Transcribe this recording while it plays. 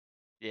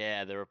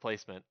Yeah, the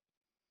replacement.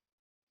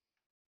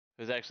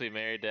 Who's actually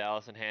married to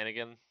Allison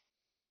Hannigan.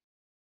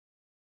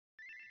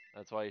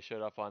 That's why he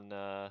showed up on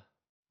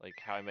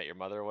like How I Met Your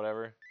Mother or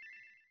whatever.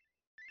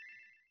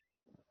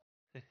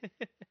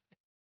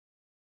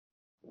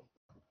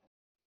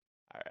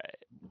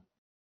 Alright.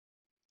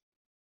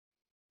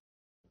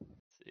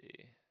 Let's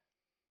see.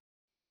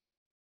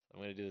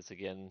 I'm gonna do this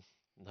again,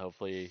 and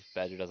hopefully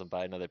Badger doesn't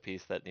buy another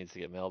piece that needs to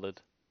get melded.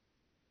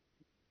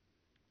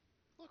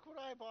 Look what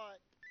I bought.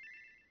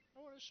 I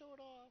want to show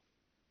it off.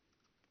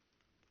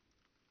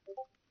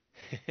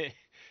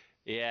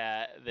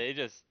 Yeah, they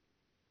just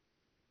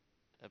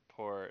that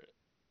poor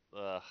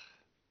ugh,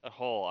 a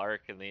whole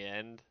arc in the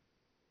end.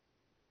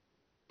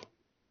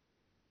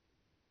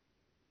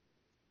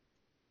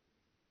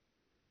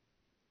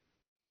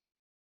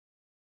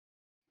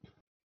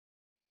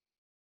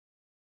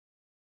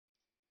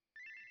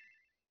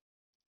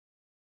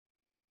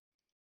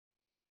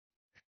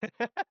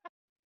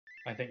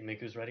 I think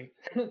Miku's ready.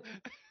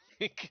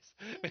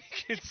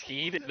 Miku's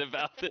heated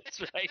about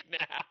this right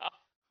now.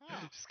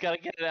 Huh. She's gotta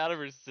get it out of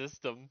her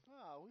system.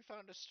 Oh, we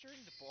found a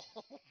stringed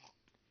ball.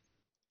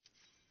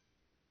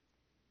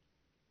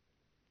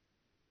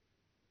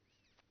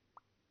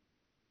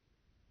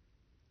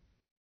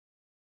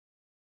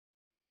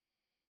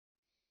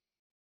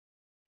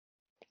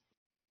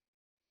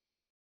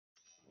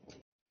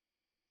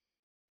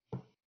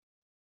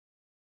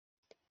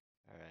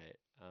 Alright,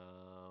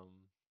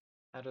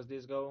 How does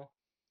this go?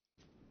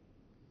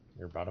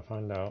 You're about to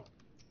find out.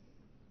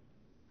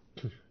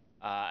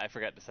 I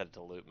forgot to set it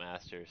to loot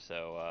master,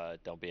 so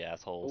don't be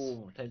assholes.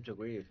 Oh, time to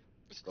grieve.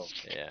 Let's go.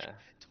 Yeah.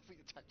 Don't be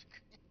the time to.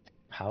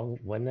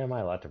 When am I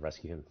allowed to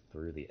rescue him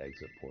through the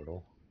exit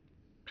portal?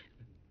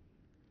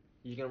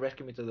 You can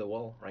rescue me to the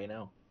wall right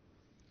now.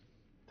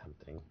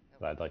 Tempting,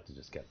 but I'd like to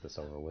just get this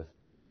over with.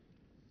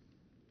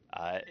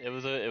 It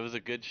was a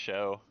good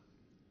show.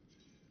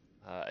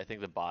 I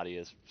think the body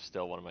is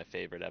still one of my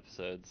favorite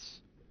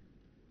episodes.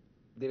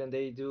 Didn't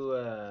they do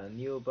a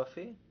new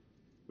Buffy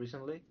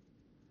recently?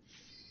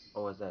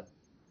 Or was that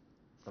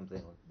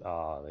something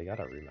like... They got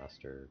a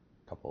remaster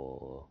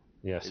couple.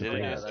 Yeah, They did a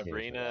new Yeah, Sabrina's that's, came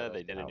Sabrina.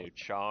 They did a out. new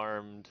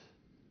Charmed.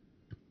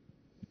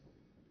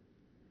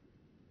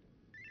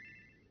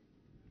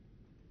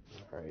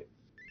 Alright,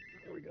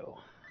 here we go.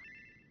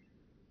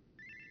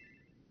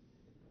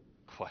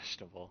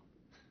 Questionable.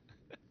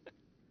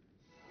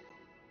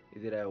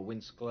 Is it a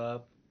Winx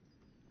Club?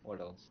 What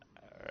else?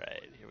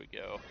 Alright, here we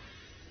go.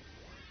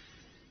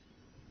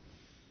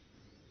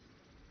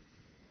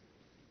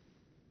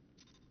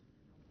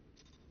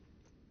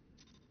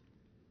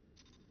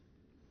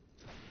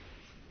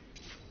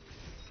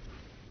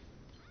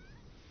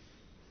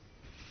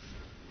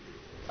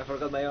 I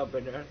forgot my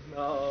opener.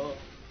 No.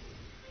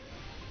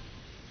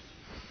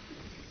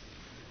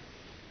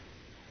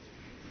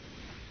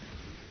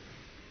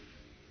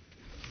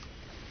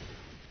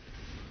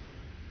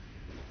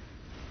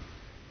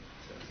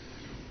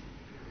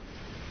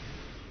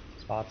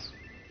 Spots.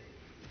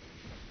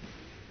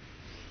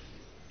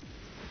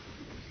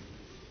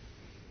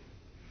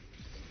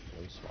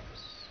 No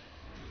swaps.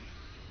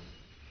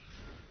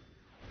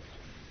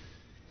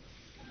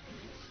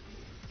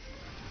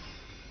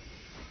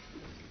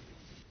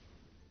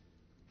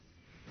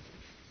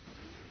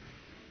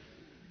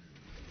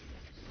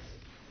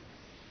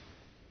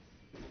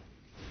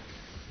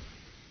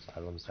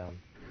 Asylum's down.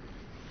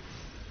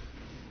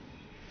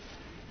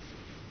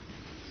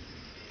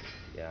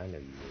 Yeah, I know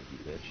you would, you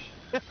bitch.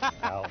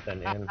 Out,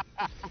 then in.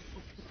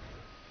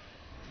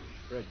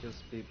 Right,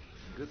 just be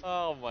good.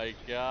 Oh my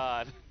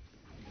god.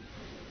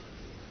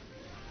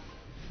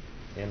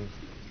 In.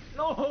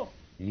 No!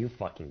 You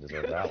fucking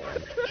deserve that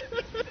one.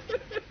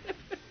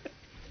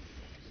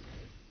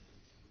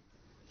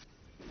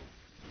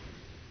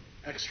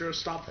 Extra,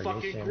 stop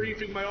Purgation. fucking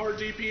griefing my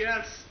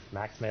RDPS!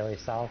 Max melee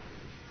south.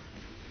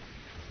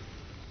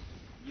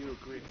 You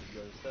grief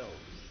yourself.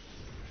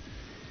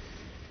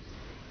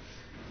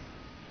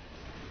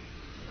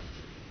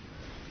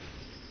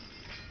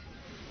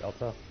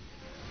 Delta.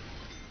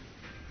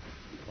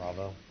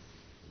 Bravo.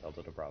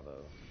 Delta to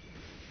Bravo.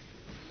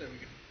 There we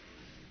go.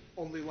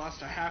 Only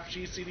lost a half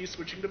GCD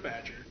switching to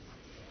Badger.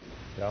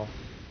 Go.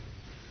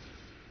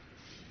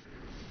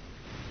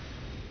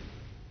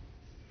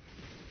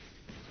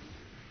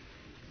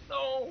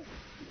 No!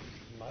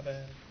 My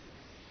bad.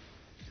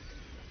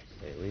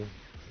 Hey, Lee.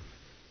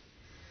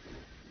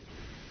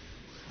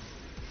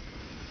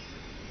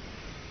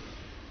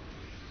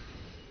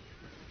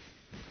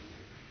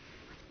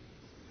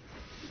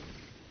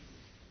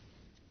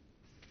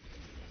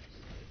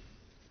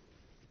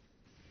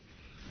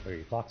 Where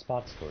your clock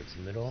spots towards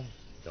the middle.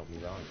 Don't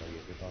move out until you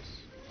get your toss.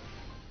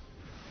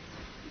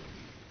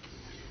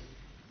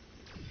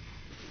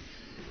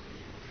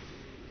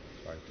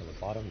 Starting from the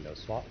bottom, no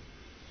swap.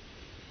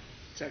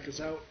 Tech is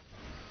out.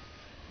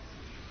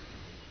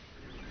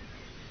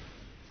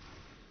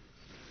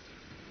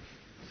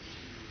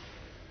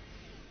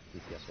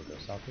 DPS will go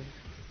southward.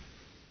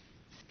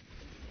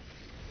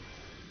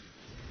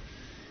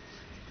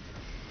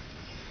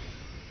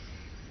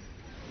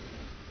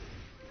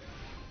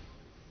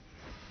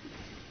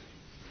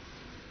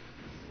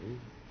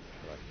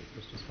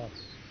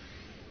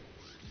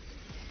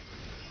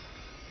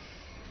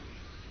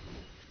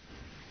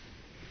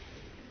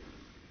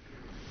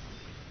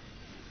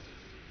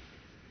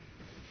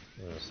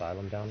 There's an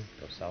asylum down.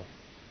 Go south.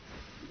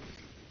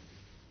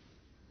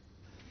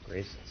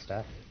 Grace,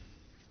 stack.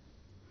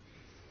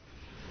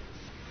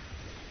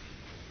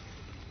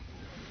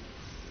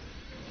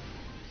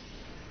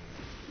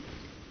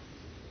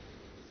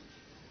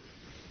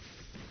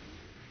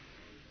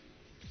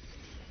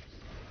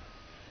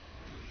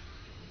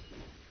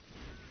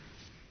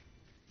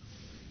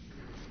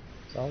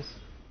 Cells.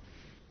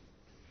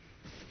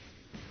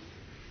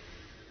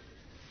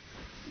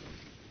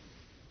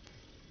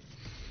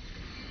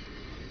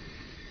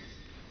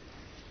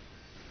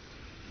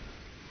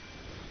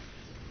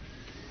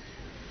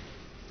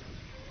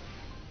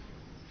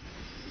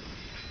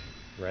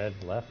 Red,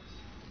 left.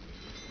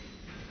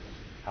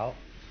 Out.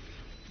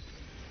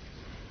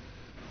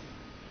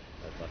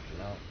 Red, left,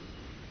 and out.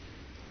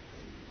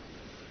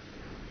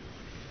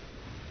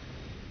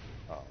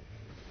 Oh.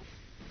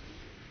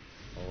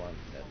 Oh, I'm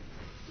dead.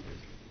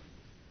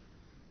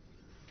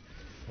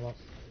 Hello.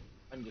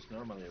 I'm just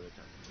normally every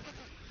time.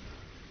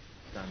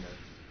 Standard.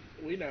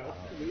 We know. Oh.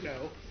 We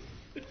know.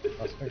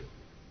 Cluster.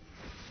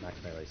 Max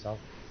melee south.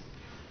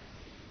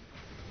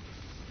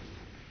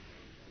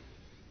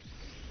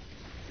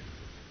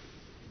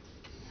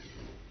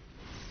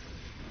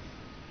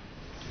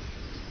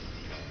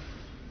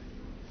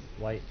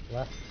 White,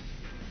 left.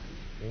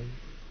 In.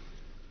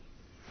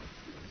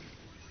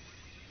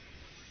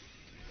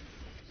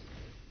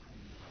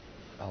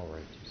 Oh,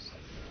 right. Just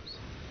like those.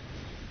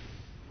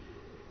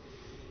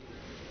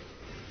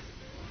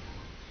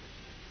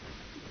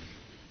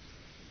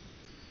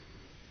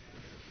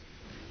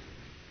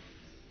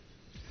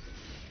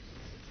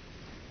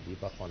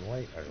 Debuff on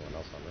white, everyone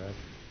else on red.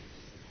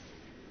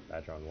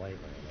 Badger on white,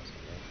 everyone else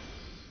on red.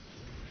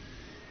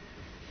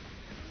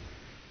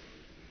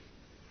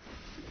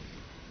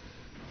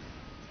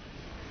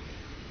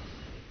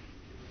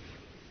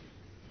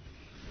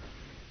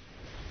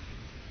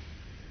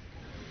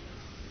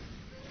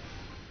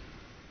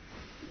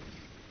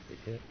 Big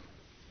hit.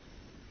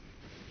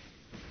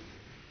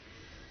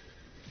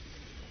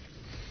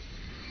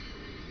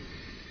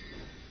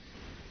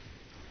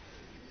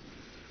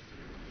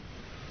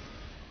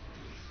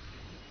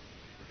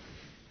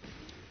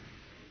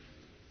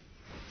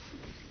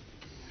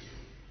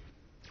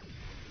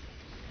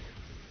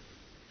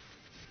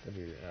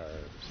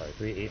 Sorry,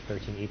 3, 8,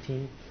 13,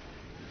 18.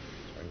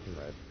 Starting from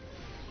red.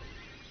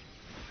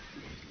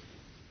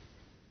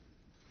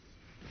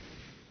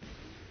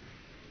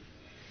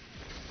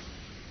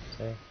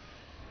 Okay.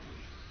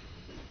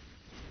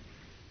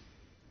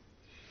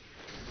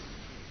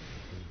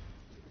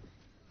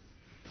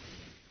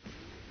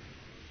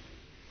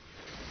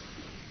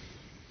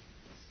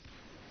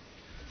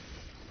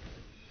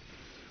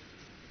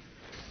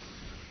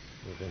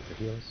 Move in for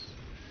heals.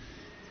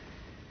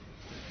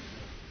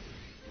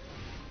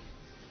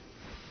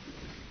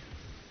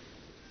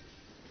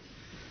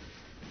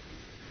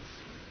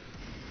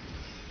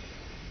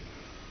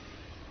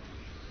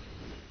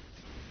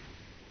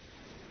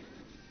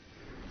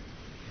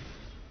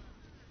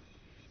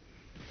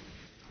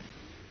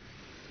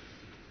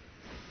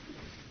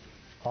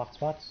 Clock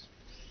spots.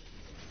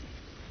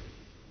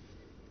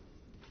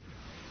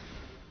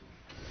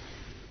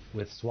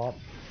 With swap.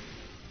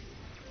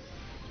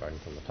 Starting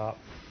from the top.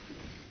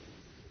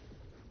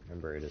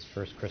 Remember, it is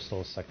first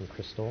crystal, second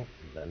crystal,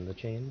 then the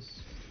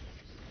chains.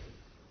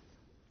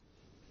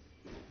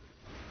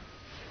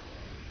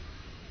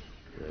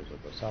 Healers will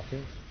go south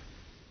here.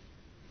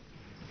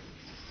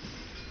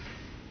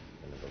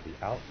 Then it'll be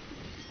out,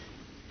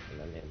 and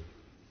then in.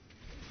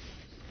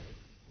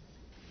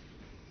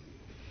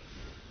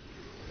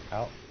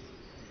 Out.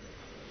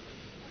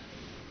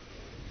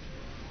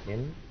 In.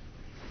 And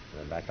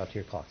then back out to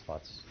your clock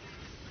spots.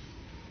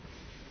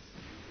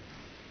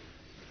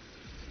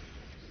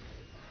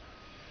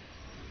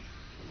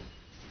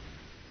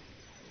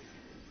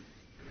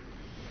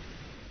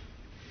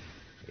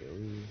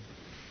 AoE.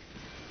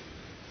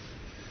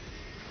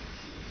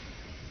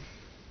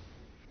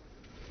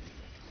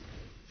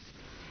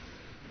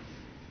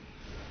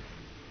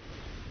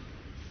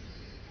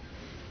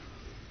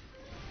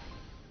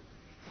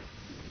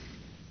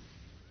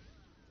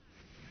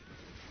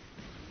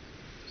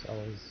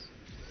 Cells.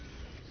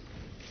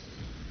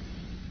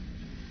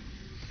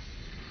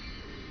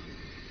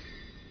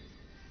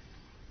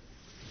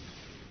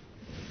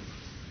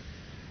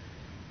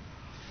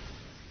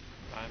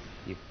 Time.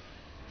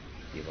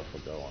 Debuff will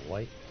go on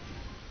white.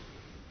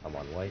 I'm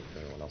on white,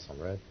 everyone else on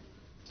red.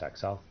 Stack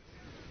south.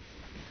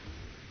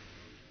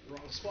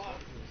 Wrong spot.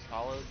 It's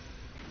hollowed.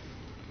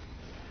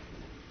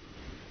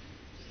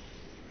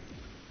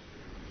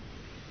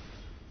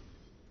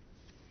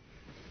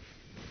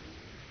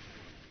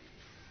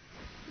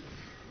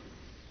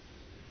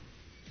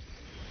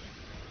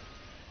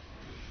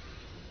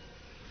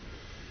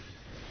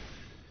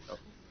 Oh.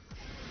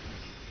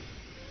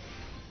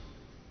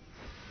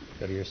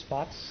 Go to your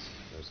spots.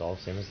 Resolve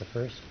same as the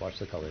first. Watch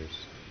the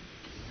colors.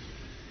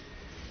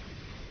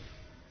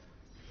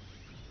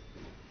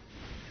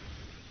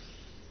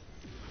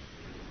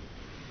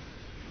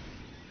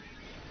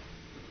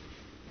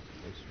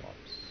 No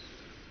swaps.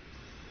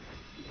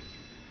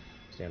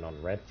 stand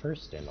on red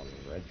first. Stand on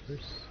red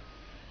first.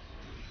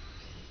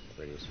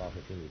 Ready to swap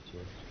if you need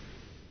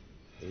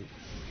to. 8.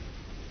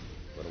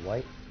 Go to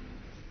white.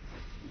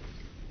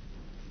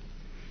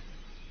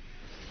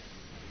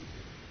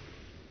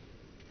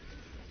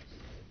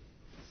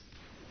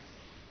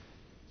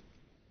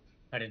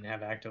 I didn't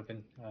have Act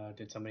open.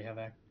 Did somebody have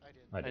Act?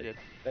 I did. I did.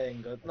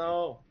 Thank God.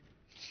 No.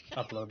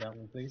 Upload that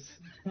one, please.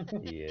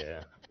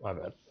 Yeah, my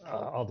bad.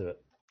 I'll do it.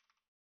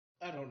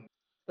 I don't know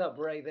Stop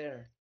right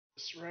there.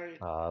 this, right?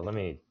 Let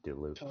me do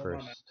loot Tell him I'm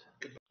first.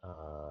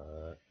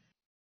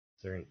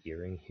 Is there an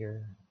earring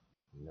here?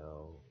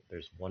 No.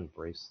 There's one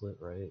bracelet,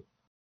 right?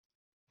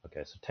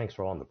 Okay, so tanks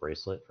roll on the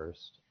bracelet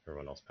first.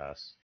 Everyone else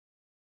pass.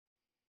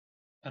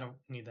 I don't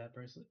need that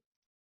bracelet.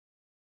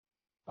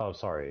 Oh,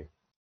 sorry.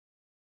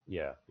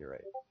 Yeah, you're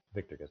right.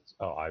 Victor gets.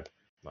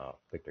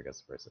 Victor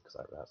gets the bracelet because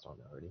I passed on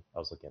it already. I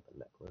was looking at the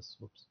necklace.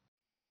 Whoops.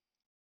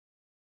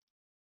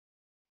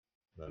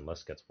 Then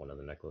Les gets one of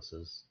the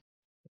necklaces.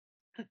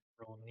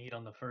 Roll need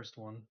on the first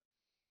one.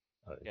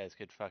 You guys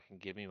could fucking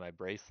give me my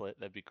bracelet.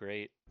 That'd be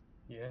great.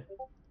 Yeah.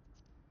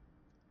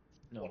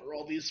 No. What are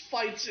all these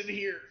fights in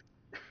here?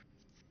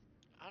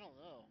 I don't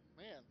know.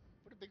 Man,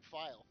 what a big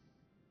file.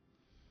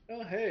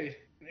 Oh, hey,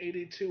 an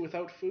 82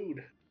 without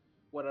food.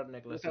 What are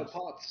necklaces? Without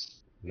pots.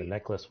 The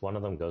necklace, one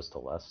of them goes to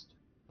Les.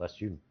 Les,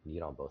 you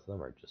need on both of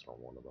them or just on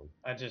one of them?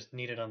 I just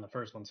needed on the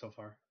first one so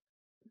far.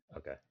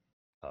 Okay.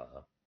 I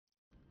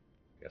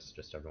guess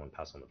just everyone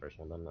pass on the first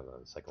one then, and then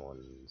the second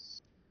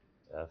one's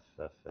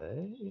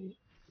FFA?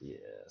 Yeah,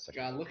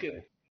 second God, one's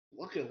FFA.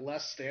 look at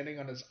Les standing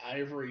on his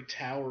ivory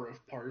tower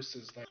of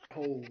parses. Like,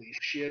 holy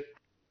shit.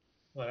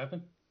 What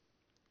happened?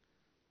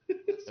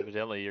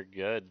 Evidently, you're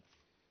good.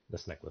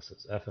 This necklace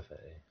is FFA.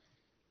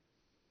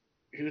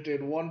 You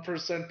did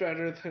 1%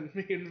 better than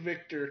me and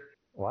Victor.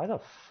 Why the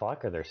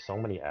fuck are there so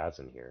many ads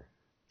in here?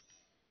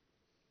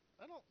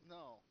 I don't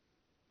know.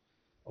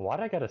 Why'd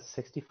I get a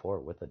 64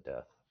 with a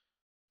death?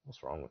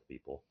 What's wrong with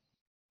people?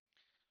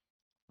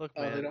 Look,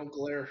 Oh, they man. don't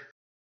glare.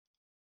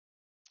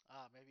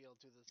 Maybe I'll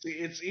do this. See,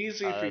 it's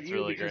easy for That's you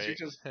really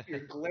because great.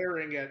 you're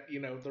glaring at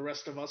the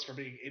rest of us for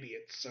being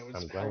idiots. So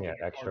it's I'm glaring helping at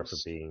your extra for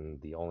parse. being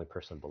the only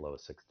person below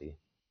 60.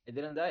 I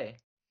didn't die.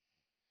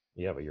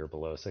 Yeah, but you're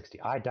below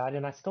 60. I died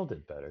and I still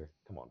did better.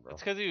 Come on, bro.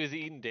 It's because he was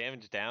eating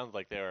damage downs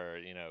like they were,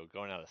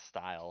 going out of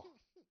style.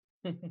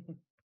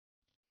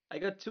 I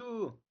got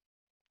 2.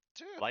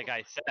 Two. Like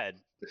I said.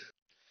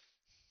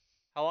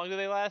 How long do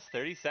they last?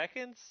 30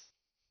 seconds?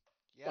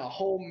 Yeah. A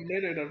whole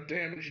minute of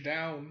damage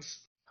downs.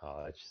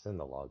 It's just in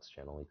the logs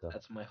channel, Ika.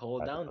 That's my whole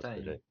Badger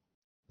posted downtime. it.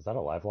 Is that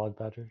a live log,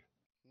 Badger?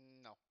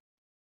 No.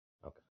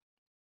 Okay.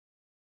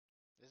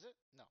 Is it?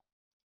 No.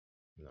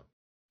 No.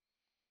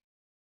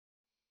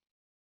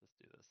 Let's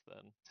do this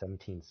then.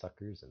 17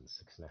 suckers in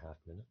 6.5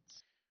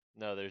 minutes.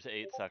 No, there's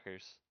 8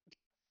 suckers.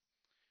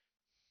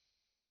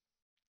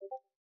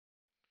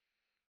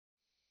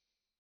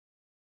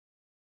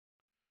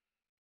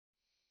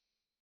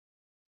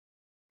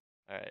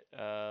 Alright,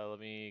 let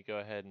me go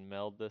ahead and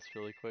meld this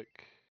really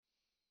quick.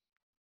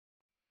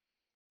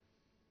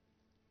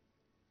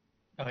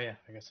 Oh yeah,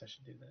 I guess I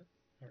should do that.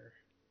 Or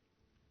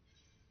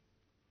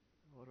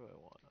What do I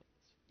want on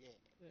Yeah.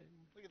 this thing?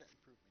 Look at that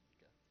improvement,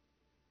 Ika.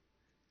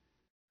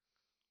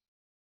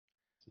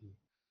 See.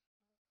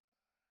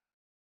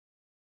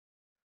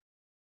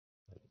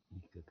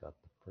 Ika got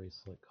the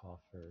bracelet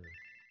coffer.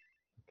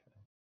 Okay.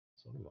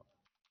 So what am I?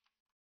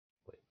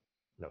 Wait.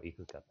 No,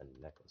 Ika got the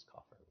necklace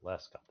coffer.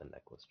 Les got the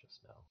necklace just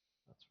now.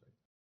 That's right.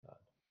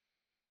 God.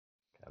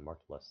 Okay, I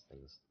marked less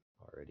things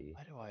already.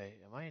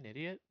 Am I an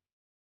idiot?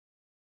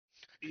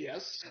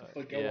 Yes,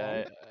 but go on.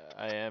 Yeah,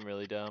 I am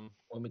really dumb.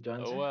 Want me to Oh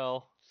answer?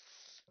 well.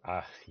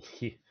 Ah,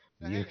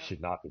 Now, you hang on.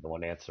 should not be the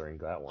one answering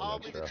that one, I'll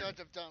be the Extra. judge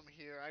of dumb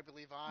here. I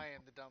believe I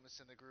am the dumbest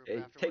in the group It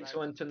after what takes I've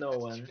one done to the know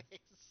past one. 2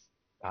 days.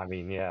 I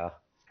mean, yeah,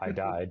 I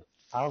died.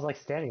 I was like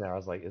standing there. I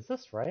was like, "Is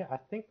this right? I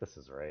think this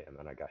is right." And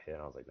then I got hit.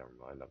 And I was like, "Never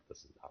mind. No, this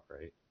is not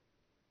right."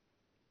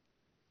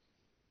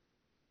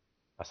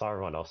 I saw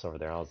everyone else over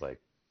there. And I was like,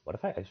 "What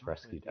if I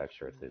rescued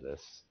Extra through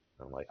this?"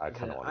 And I'm like, I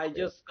kind of want to I quit.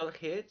 just got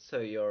hit, so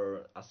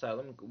your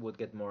asylum would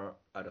get more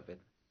out of it.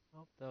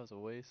 Oh, that was a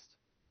waste.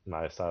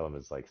 My asylum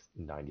is like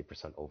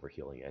 90%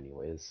 overhealing,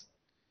 anyways.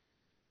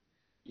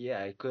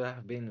 Yeah, it could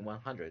have been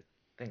 100.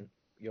 Thank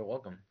you're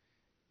welcome.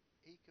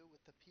 Ika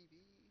with the PB.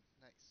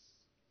 Nice.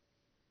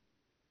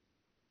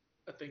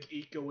 I think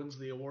Ika wins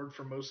the award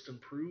for most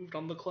improved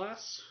on the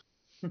class.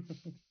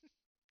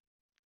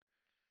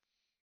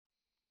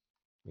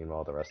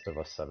 Meanwhile, the rest of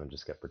us 7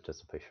 just get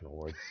participation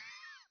awards.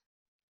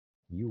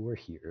 You were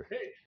here.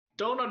 Hey,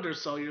 don't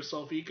undersell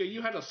yourself, Ika.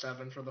 You had a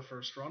 7 for the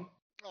first run.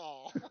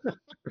 Oh.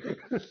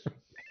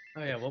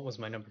 oh yeah, what was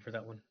my number for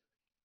that one?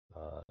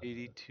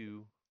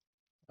 82.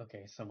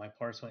 Okay, so my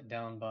parse went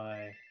down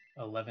by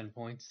 11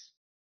 points.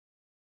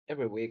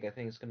 Every week, I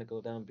think it's gonna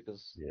go down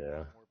because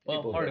Yeah. More Well,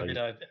 people. part Yeah,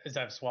 of it is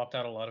I've swapped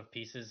out a lot of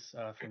pieces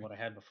from what I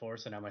had before,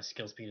 so now my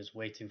skill speed is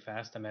way too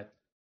fast. I'm at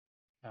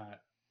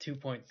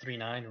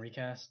 2.39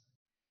 recast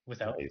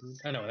without Nice. food.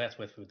 Oh no, that's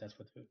with food. That's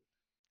with food.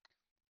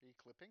 Are you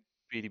clipping?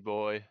 Beady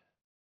boy.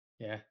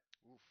 Yeah.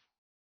 Oof.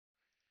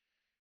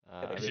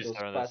 Gotta I'm be just those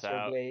throwing this faster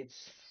out.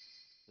 blades.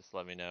 Just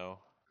let me know.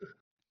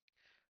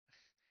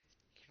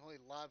 He can only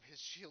lob his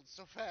shield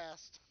so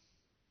fast.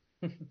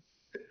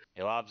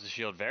 He lobs the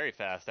shield very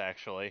fast,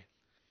 actually.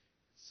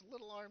 His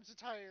little arms are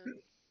tired.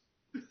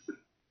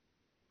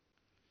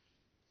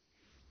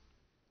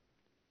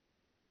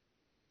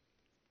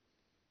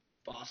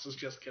 Boss is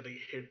just getting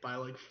hit by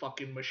like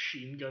fucking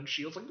machine gun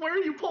shields. Like, where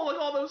are you pulling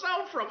all those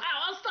out from?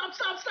 Ow! Stop!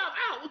 Stop! Stop!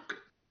 Ow!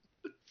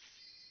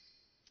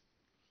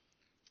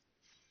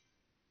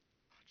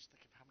 Just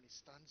think of how many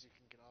stuns you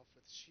can get off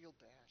with shield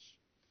dash.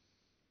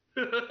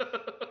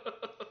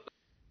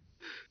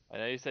 I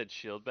know you said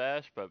shield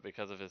bash, but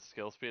because of his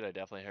skill speed, I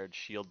definitely heard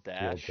shield Shield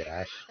dash.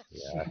 dash.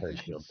 Yeah, I heard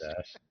shield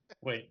dash.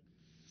 Wait,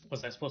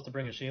 was I supposed to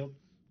bring a shield?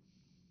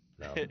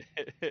 No.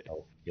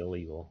 Oh,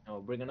 illegal.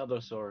 Oh, bring another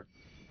sword.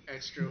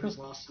 Extro has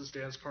lost his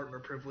dance partner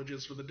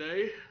privileges for the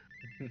day.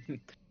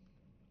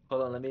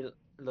 Hold on, let me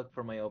look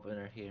for my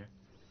opener here.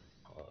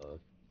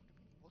 Look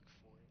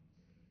for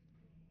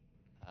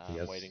it. He I'm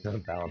has waiting.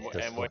 balanced I'm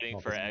discipline. waiting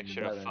for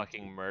Extra to Button.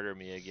 fucking murder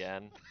me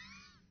again.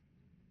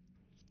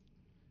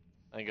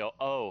 And go,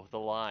 oh, the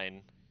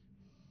line.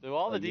 Do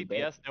all Oh, the you bet.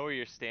 DPS know where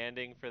you're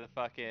standing for the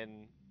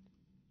fucking?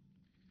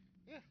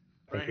 Yeah.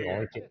 I think Right we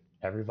only here.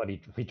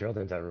 everybody we drilled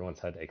into everyone's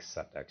head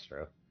except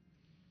extra.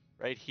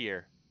 Right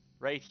here.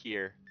 Right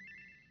here.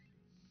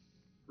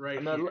 Right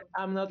I'm not. here.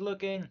 I'm not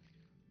looking.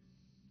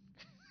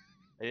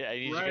 I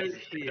need you Right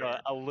guys to go here.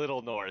 a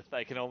little north.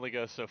 I can only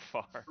go so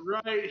far.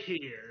 Right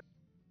here.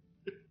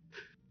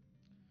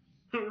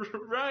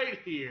 Right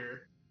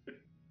here.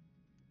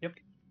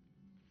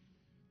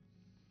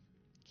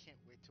 Can't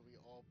wait till we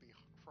all be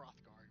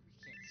Hrothgar and we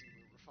can't see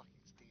where we're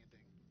fucking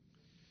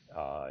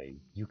standing.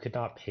 You could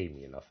not pay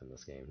me enough in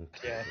this game.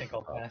 Yeah, I think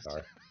I'll pass. How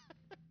about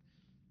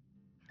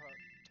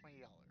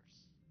 $20?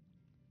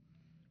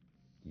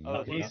 Oh,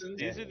 You could not listen,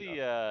 pay these me are the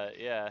enough.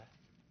 yeah.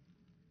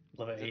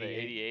 Level Is it the 88.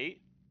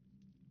 88?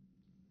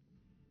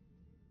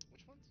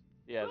 Which ones?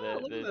 Yeah, Oh,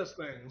 look at the those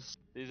things.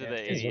 these are Yeah, the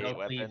it says 88 Felcleave.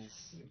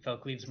 weapons.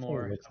 Felcleave's This thing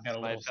more. looks- I've got a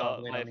little saw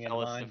blade My on the end of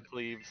Fellis mine. of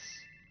Cleaves.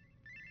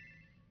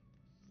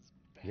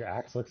 Your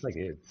axe looks like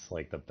it's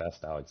like the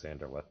best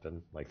Alexander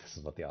weapon. Like this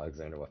is what the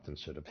Alexander weapon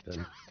should have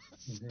been.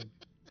 Mhm.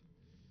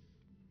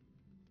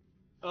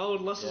 Oh,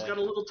 and Les has Yeah. got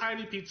a little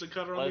tiny pizza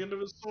cutter on the Les- end of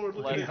his sword.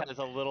 Look Les at him. has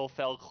a little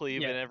fell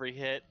cleave Yeah. in every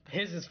hit.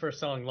 His is for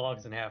sawing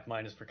logs in half.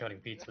 Mine is for cutting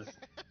pizzas.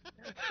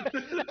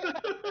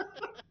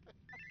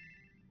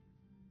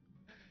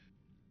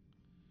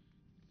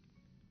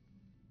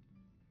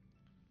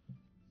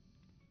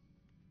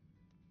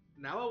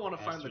 Now I want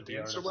to find the Master the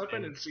dancer art of weapon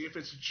spin. and see if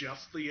it's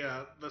just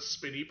the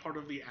spinny part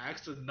of the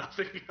axe and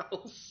nothing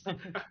else. I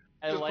Just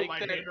put like my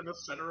that. hand in the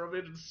center of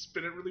it and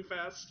spin it really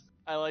fast.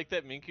 I like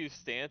that Minku's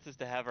stance is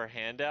to have her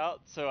hand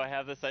out, so I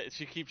have this.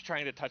 She keeps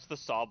trying to touch the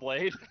saw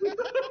blade, No, you're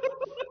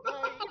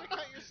gonna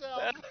cut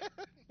yourself.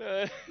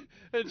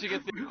 and she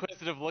gets the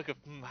inquisitive look of,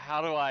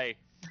 how do I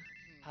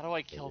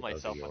kill Maybe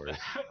those are myself with yours.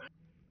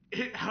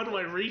 this? How do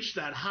I reach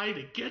that high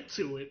to get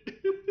to it?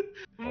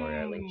 Or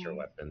I linked your Hmm.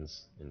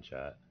 weapons in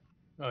chat.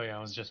 Oh yeah,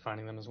 I was just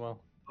finding them as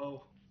well.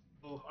 Oh,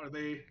 are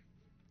they?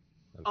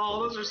 I'm Oh,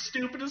 totally those are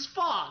stupid as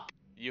fuck.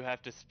 You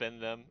have to spin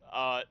them.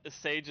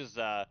 Sage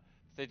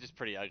is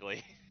pretty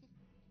ugly.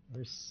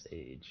 Where's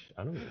Sage?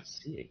 I don't even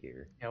see it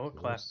here. Yeah, what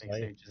No class makes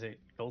sight. Sage? Is it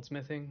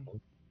goldsmithing?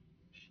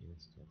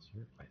 Machinist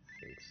dancer? I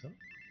think so.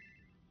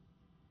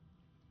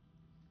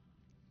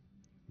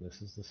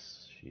 This is the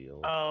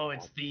shield. Oh,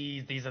 it's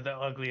these. These are the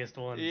ugliest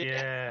ones. Yeah.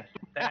 Yeah,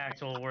 the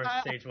actual worst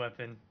Sage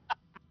weapon.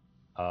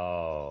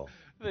 Oh.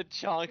 The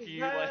chonky,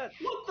 like, That.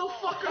 What the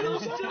fuck are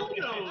those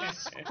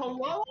dildos?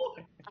 Hello? Oh,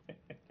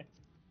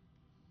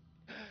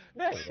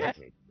 white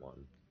mage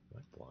one. Am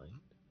I blind?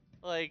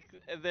 like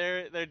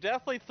they're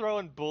definitely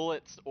throwing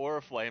bullets or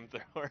a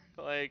flamethrower.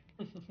 Like,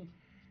 It's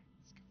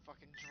got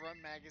fucking drum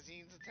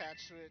magazines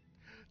attached to it.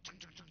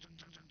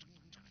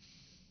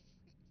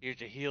 here's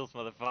your heels,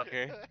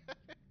 motherfucker. Does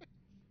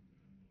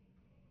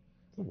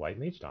the white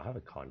mage not have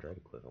a Chondrite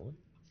equivalent?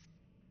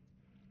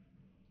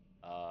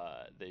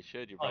 They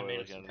should. You're Probably probably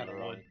made of looking some under the kind of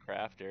wrong wood.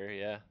 crafter.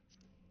 Yeah.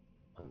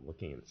 I'm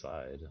looking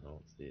inside. I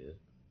don't see it.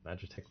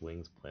 Magitech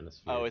wings,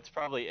 planisphere. Oh, it's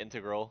probably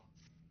integral.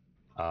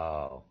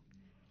 Oh.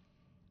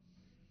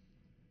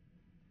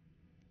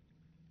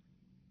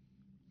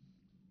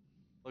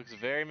 Looks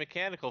very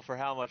mechanical for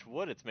how much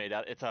wood it's made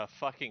out. It's a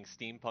fucking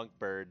steampunk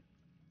bird.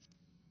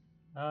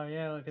 Oh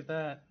yeah, look at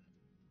that.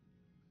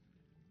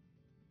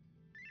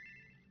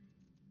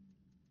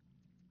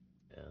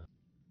 Yeah.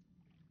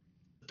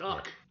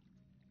 Duck.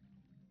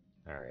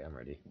 Alright, I'm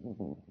ready.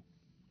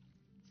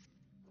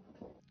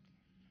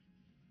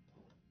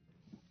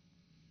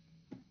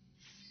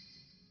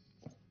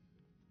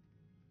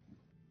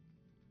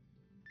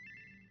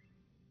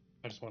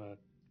 I just want to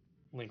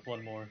link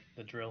one more.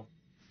 The drill.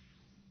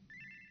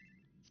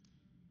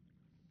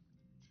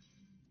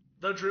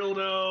 The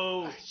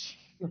dildo.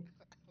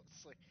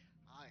 It's like,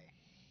 I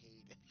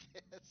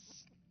hated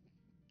this.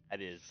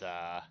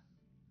 That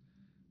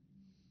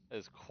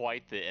is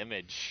quite the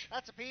image.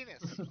 That's a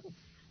penis.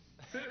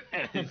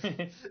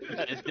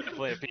 That is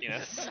definitely a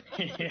penis.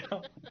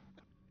 Yeah.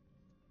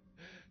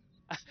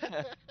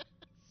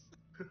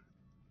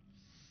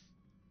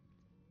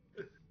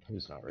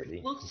 Who's not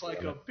ready? Looks like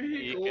Damn a it.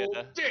 big Ika.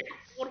 old dick.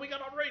 What do we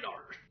got on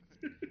radar?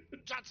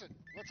 Johnson,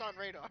 what's on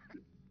radar?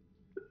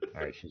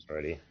 Alright, she's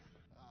ready.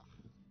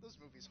 Those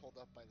movies hold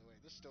up, by the way.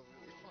 They're still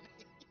really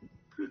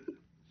funny.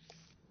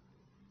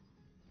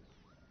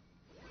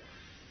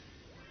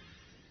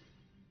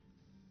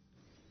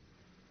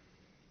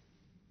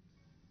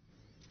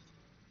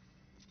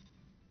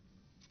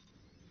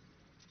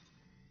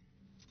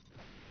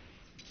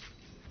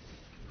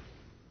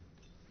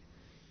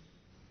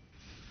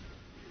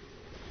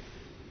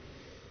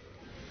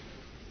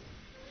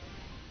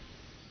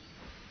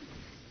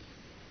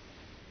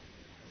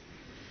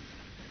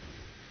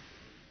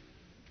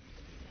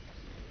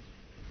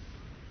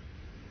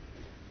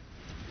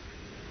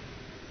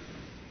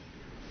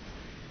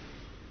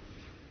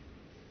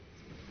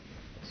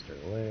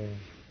 Straight away.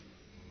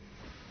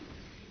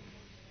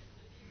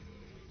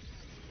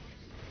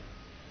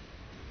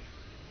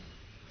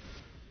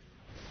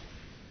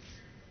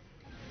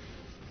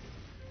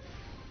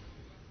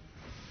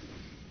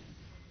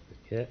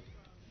 Good hit.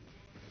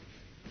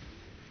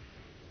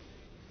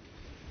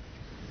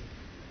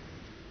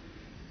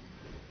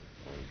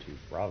 Going to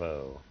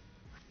Bravo.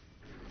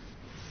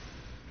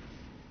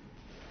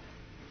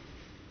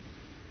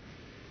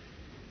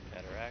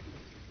 Cataract.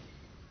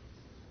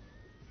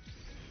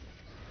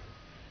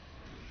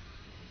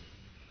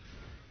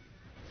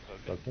 Okay.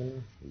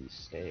 Broken. We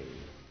stay.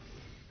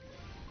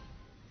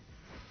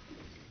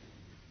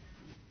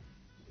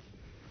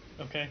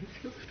 Okay.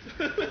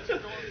 Going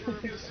for a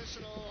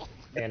positional.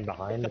 Stand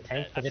behind the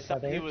tank for the I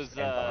thought he tether. was,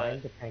 Stand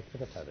behind the tank for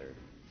the tether.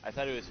 I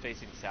thought he was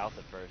facing south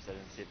at first. I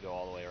didn't see it go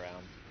all the way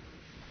around.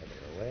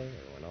 Tether away.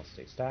 Everyone else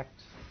stay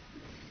stacked.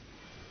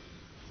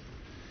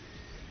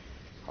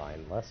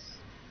 Behind less.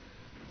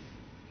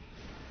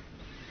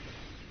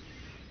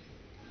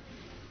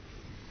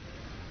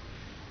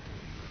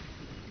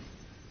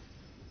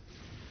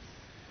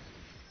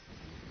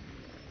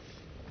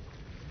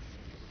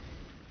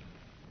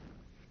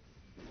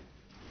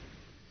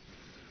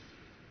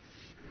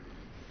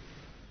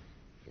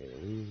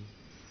 Release.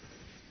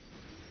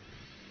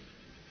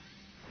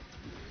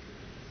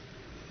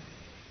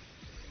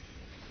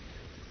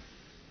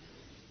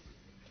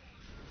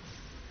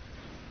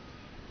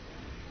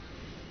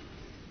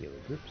 Healer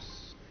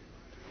groups.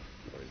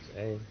 Towards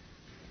A.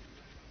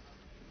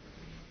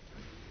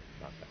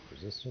 Knockback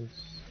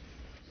resistance.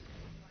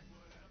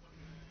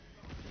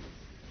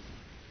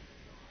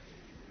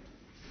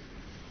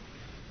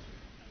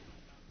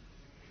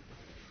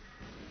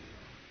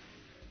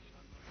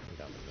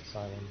 Down to the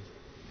asylum.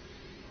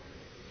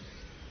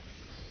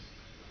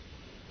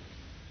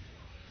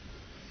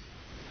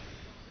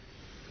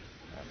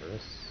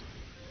 Avarice.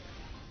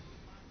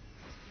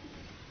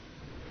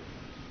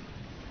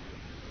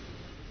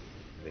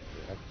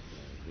 Victor X.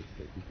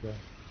 Victor Ika.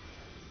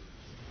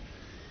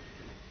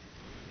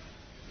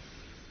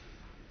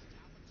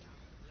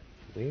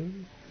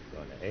 Wing.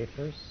 Going to A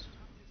first.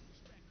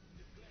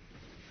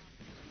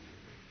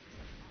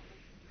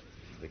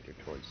 Victor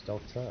towards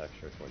Delta.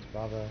 Extra towards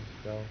Bravo.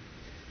 Go.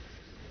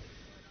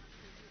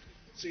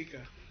 Zika.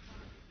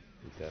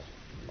 Ika.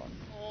 Fuck.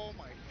 Oh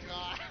my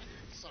god.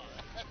 Saw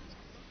that.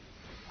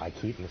 I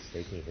keep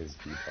mistaking his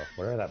debuff.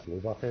 Whatever that blue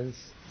buff is.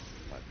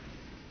 What?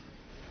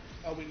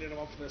 Oh, we need him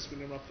up for this. We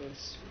need him up for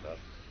this. Up.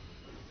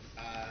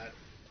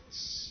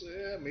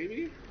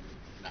 Maybe?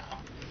 No.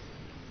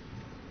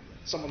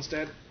 Someone's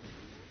dead.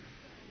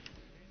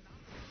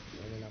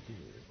 May not be me.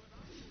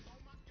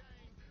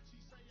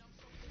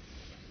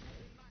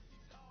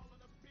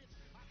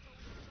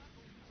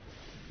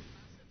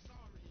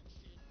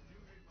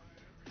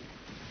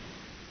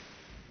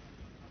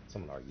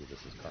 Someone argue this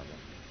is karma.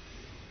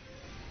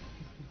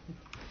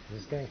 Is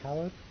this getting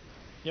hallowed?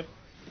 Yep.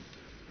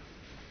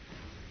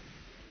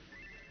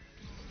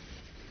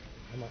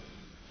 Come on.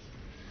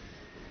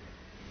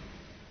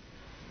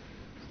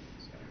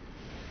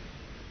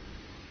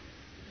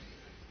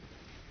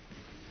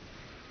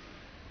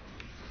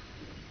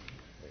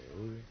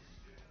 Wait,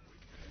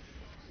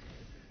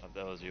 Oh,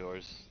 that was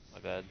yours. My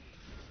bad.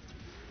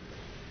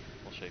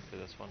 We'll shake for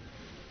this one.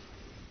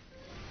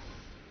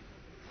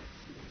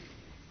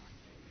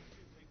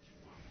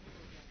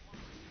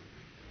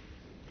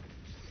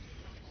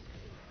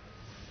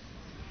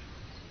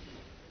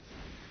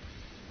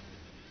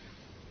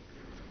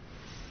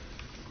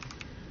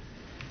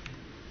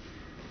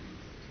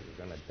 so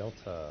we're gonna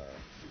Delta.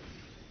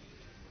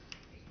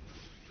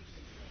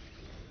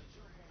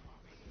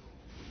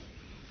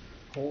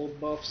 Hold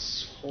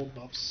buffs. Hold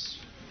buffs.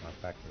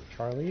 Knockback from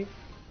Charlie.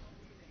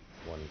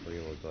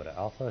 1-3 will go to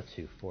Alpha,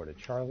 2-4 to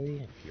Charlie.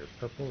 If you're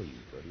purple, you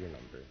go to your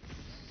number.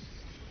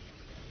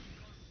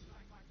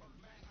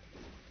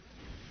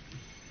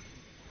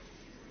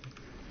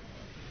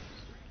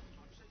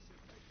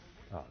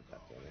 Oh, god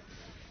damn it.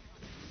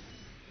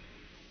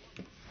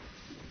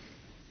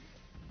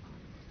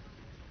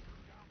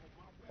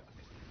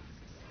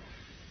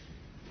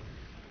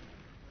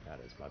 That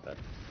is my bad.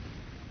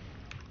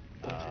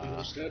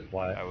 Understood.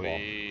 Why? Are Wall.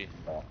 we?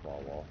 Wall.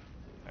 All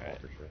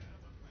right. For sure.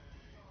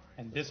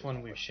 And this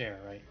one we share,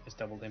 right? It's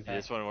doubled impact.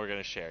 This one we're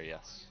gonna share.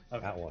 Yes.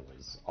 Okay. That one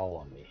is all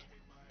on me.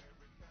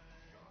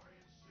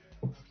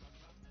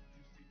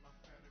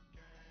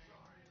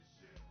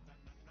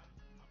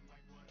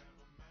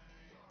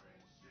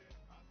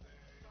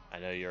 I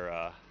know you're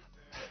I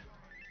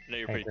know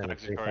you're pretty Anchor in the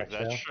toxic towards prefect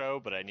that show.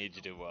 show, but I need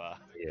you to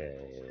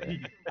Yeah.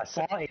 I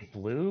saw a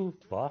blue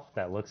buff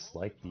that looks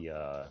like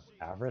the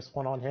Avarice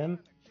one on him.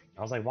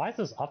 I was like, why is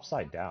this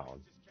upside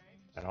down?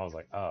 And I was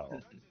like,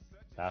 oh,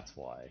 that's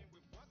why.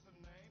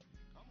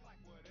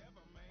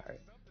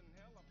 Alright.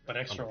 But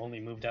extra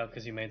only moved out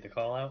because you made the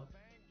call out.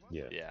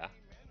 Yeah. Yeah.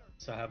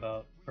 So how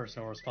about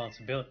personal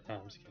responsibility? No,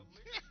 I'm just kidding.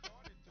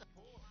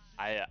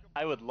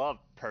 I would love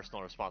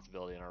personal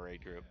responsibility in our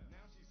raid group.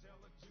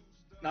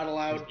 Not With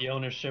allowed. the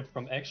ownership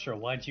from extra,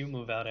 why'd you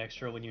move out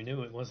extra when you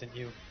knew it wasn't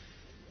you?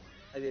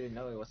 I didn't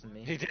know it wasn't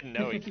me. He didn't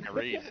know he can't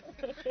read.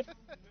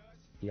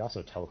 He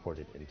also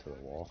teleported into the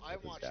wall I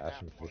with his watched dash, that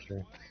I'm pretty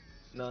part.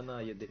 sure. No,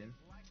 you didn't.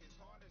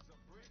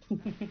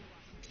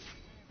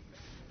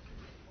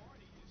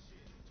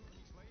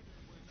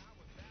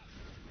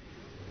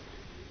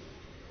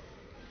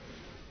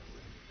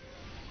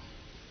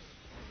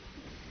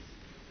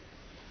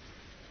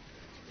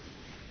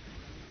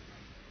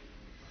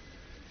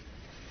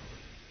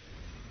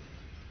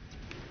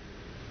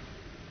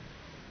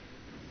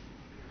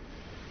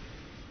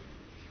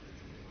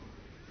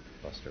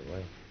 Buster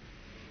away.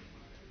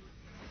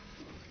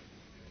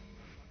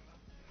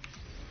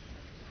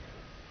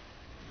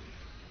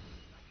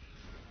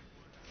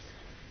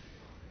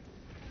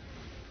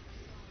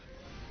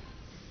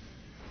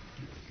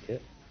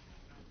 Hit.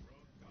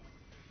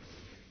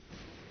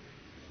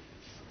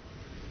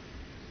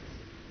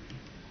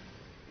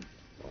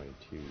 Going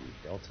to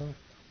Delta.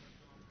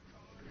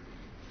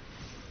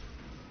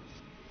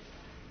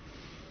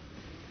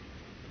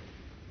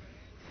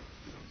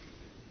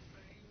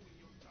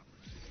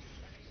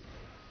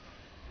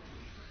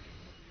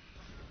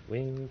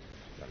 Winged.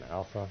 Run to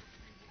Alpha.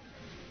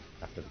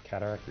 After the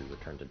Cataract, we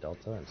return to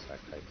Delta and stack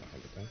tight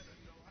behind the tank.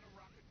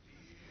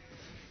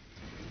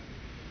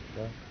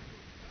 Go.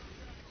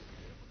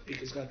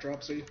 Ika's got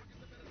dropsy.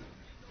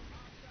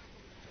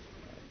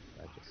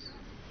 I just...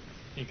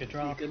 You could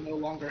drop. Ika no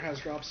longer has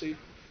dropsy.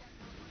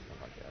 Oh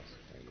my gosh.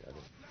 There you go.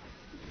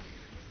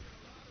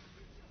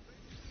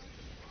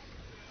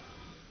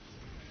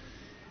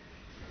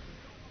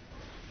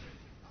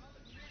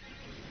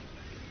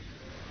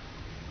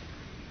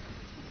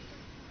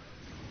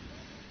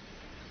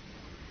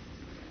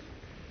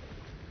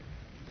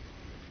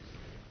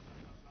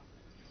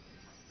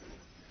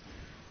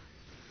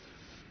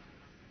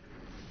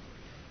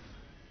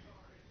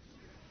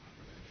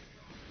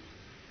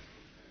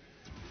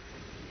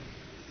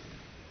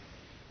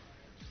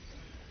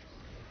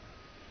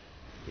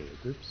 Gateway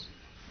groups.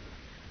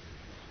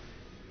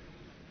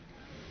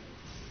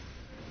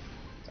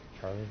 Attack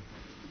Charlie.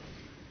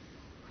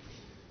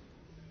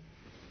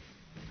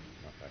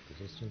 Knockback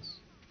resistance.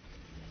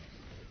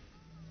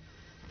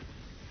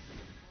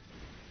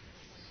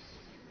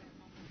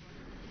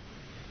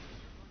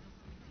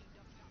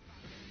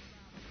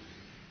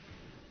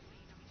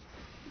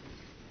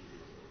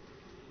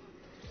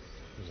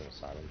 There's an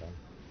Asylum down.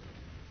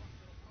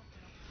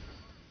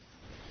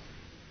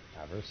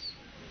 Avarice.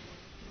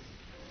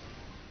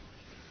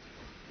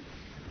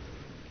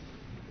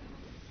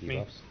 Me.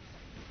 Debuffs.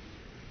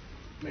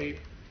 Me.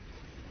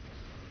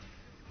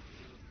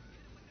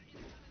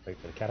 Wait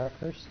for the Cataract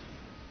first.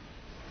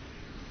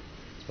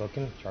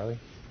 Spoken, Charlie.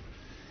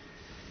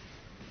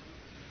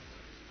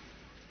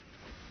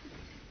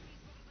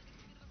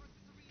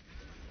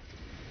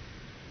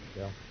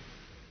 Go.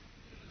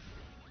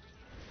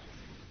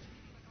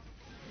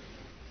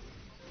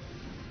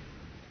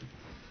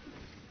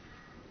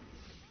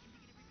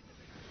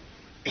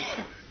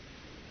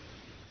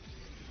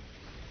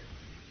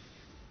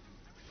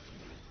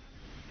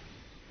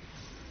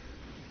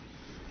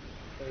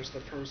 There's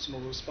the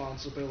personal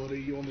responsibility.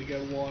 You only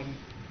get one.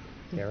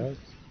 Arrows.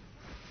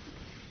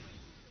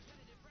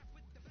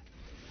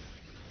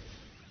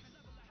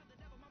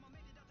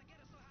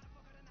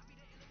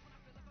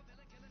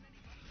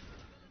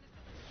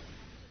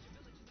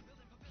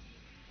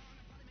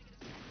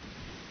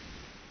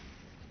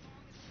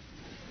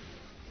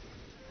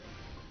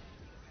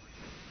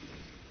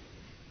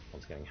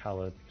 One's getting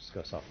hallowed. Just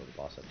go soft with the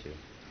boss at 2.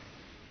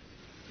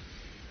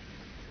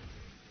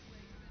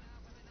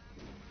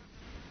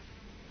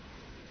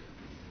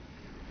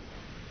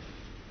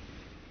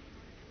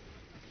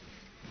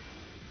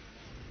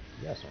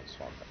 You guys don't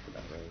swap after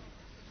that, right?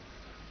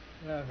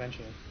 Yeah,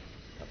 eventually.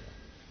 Okay.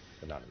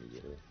 But not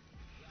immediately.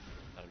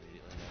 Not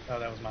immediately. No. Oh,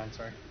 that was mine,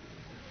 sorry.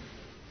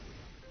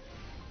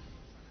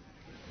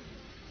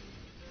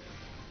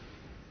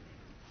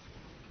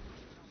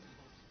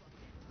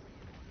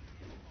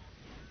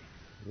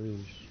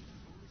 Rouge.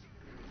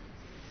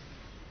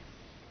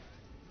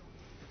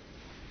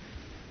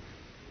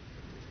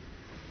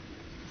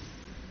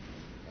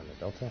 On the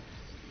Delta.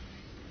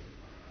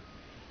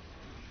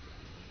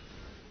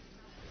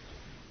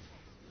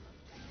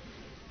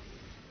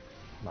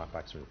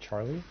 knockbacks from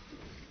Charlie.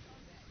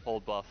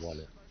 Hold buffs.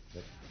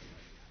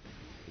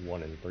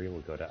 1 and 3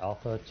 will go to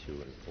Alpha, 2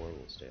 and 4 will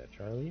stay at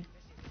Charlie.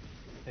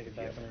 Take it If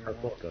you back have a in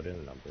purple, go to the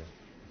number.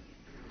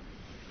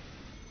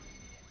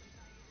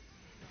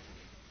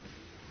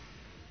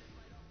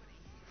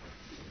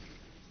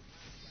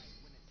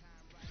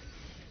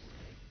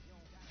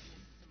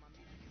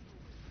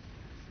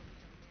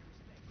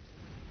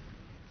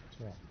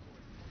 Yeah.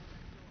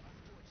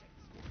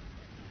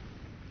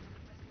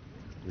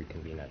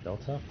 Reconvene at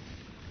Delta.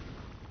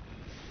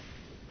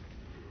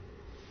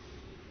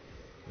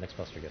 Next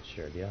buster gets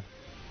shared, yeah?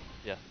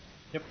 Yeah.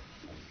 Yep.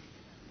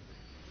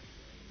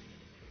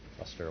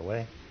 Buster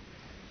away.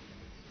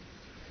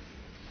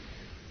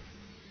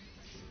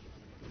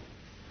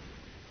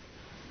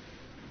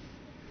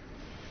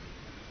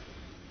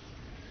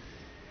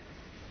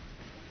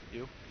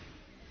 You.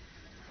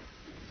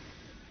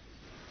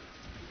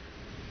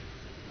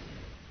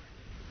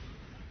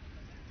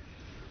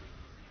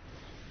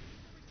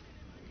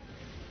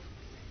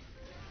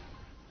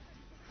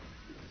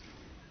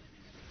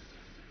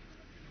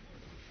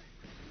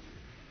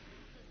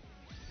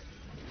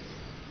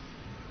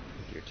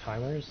 With your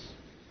timers.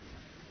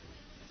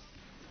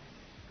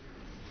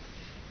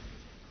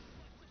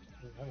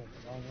 Ooh, that went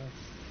the wrong way.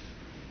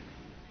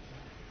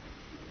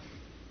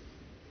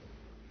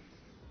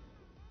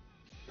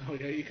 Oh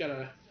yeah, you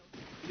gotta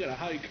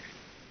hike.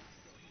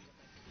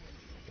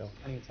 Go.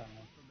 Anytime.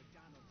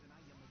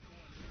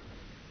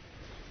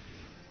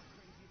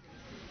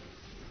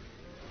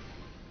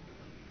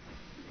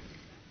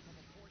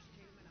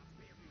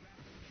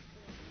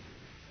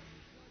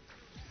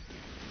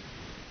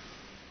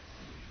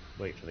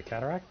 Wait for the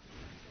cataract.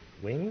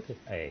 Winged?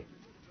 A.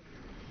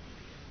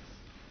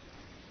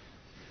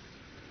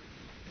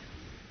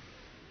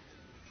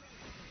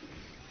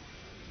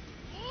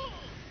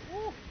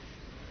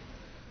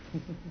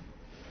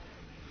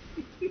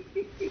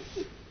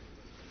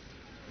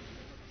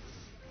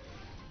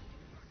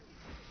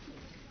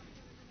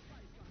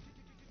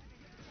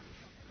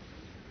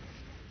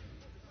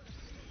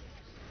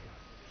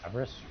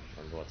 Avarice?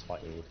 Remember what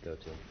spot you need to go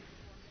to.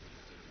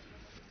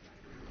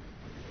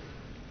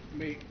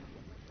 Me.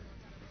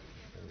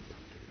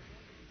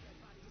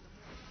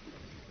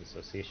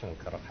 Association will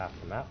cut off half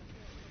the map.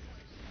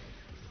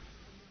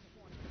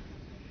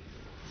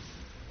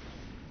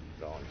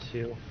 Go on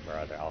 2, or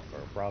either Alpha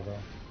or Bravo.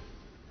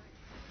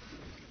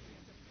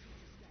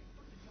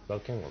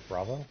 Spoken or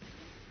Bravo.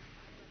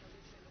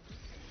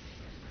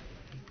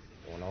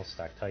 Everyone else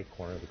stack tight,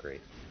 corner of the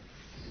grate.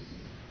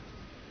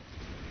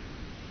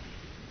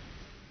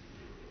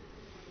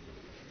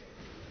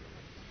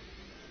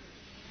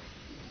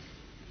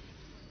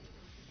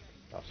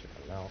 Officer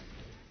coming out.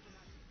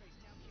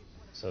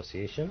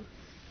 Association.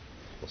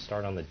 We'll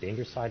start on the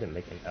danger side and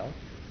make an L.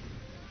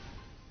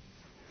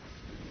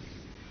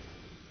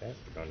 Okay,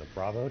 we're going to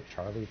Bravo,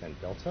 Charlie, then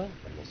Delta,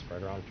 and we'll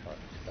spread around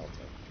Delta.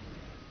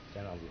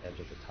 Stand on the edge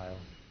of the tile.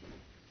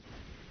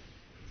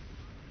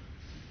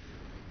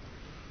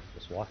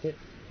 Just walk it.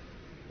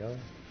 Go.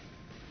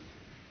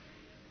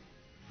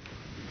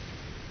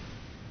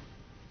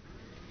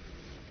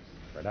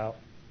 Spread out.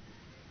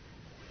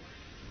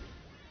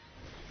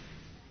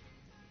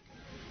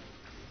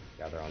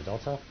 Gather on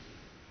Delta.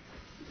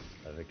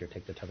 Let Victor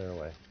take the tether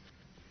away.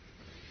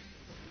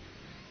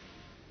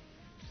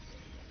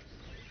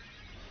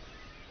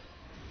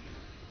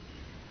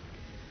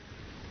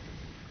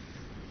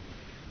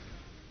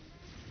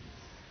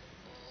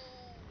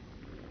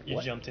 You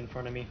What? jumped in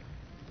front of me.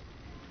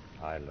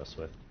 I have no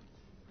Swift.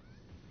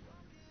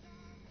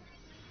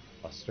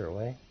 Buster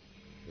away.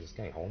 Is this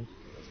getting home?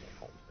 It's getting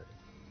home, right?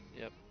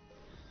 Yep.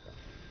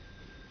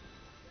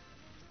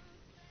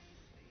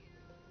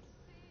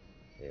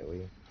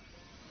 AoE.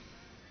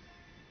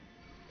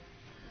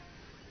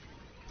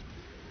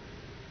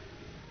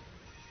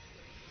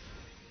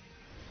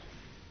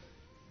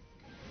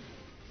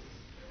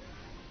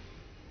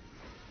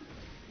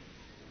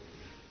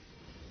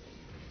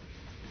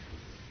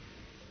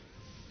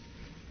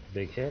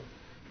 Big hit.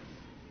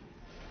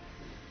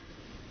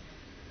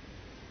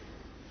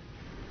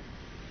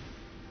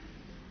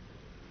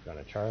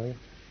 Gonna Charlie.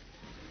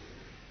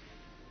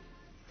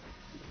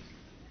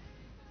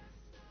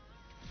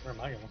 Where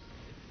am I going?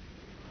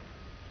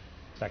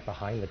 Stack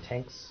behind the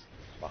tanks.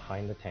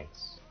 Behind the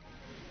tanks.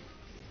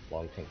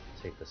 Long tank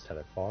will take this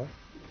tether far.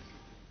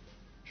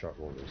 Short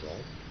will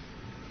resolve.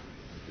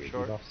 Your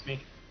Short. debuffs. Me.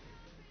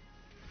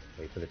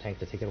 Wait for the tank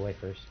to take it away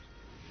first.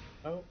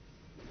 Oh.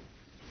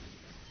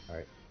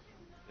 Alright.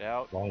 Get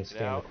out. Long Get stay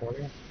in the out.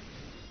 corner.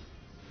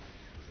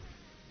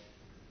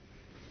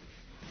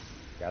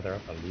 Gather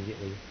up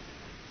immediately.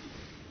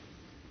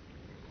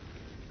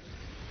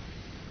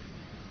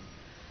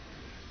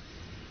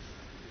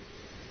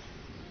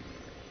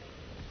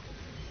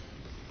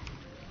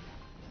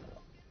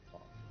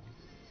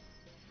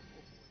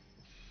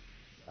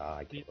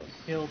 I You killed us.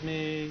 killed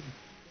me.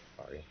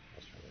 Sorry. I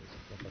was trying to use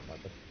it. That's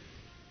not good.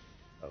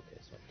 Okay,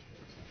 so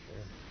it's not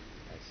there.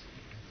 Nice.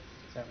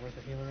 Is that worth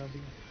a healer, LB?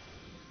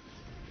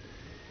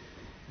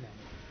 No.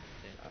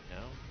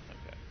 No?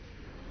 Okay.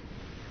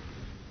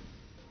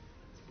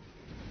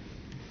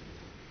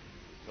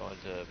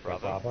 to Go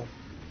Bravo.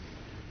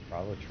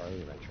 Bravo,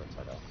 Charlie, and then short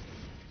side out.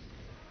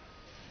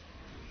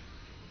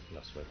 No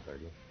sway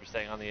 30. We're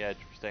staying on the edge.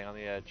 We're staying on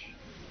the edge.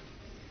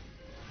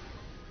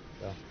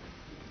 Go.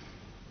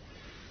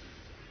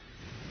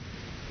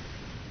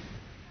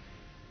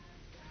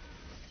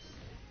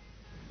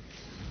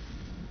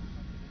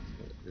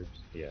 Groups.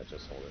 Yeah,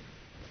 just hold it.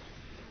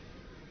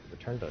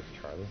 Return to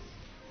Charlie.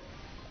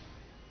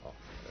 Oh,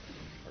 good.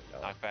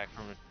 Worked out. Knockback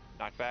from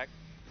knockback.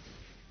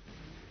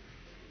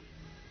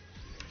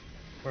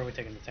 Where are we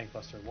taking the tank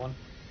buster? 1?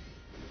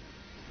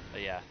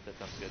 Yeah, that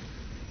sounds good.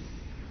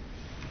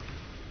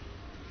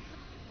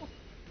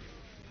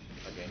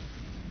 Okay.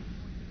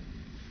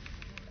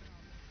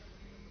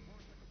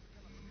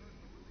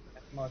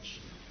 That much.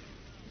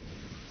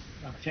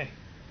 Okay.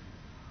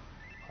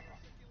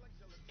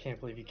 Can't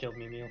believe you killed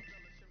me, Meal.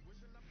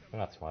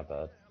 That's my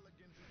bad.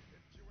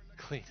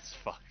 Clean as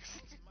fuck.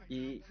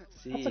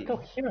 That's a Easy.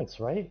 coherence,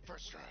 right?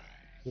 First try.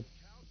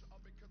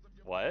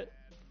 What?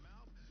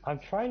 I'm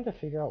trying to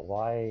figure out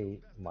why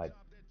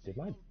did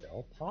my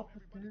bell pop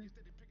up there?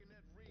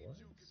 What?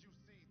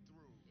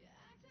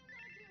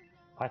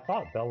 I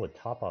thought Bell would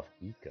top off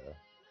Ika,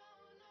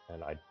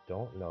 and I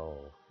don't know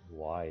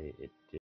why it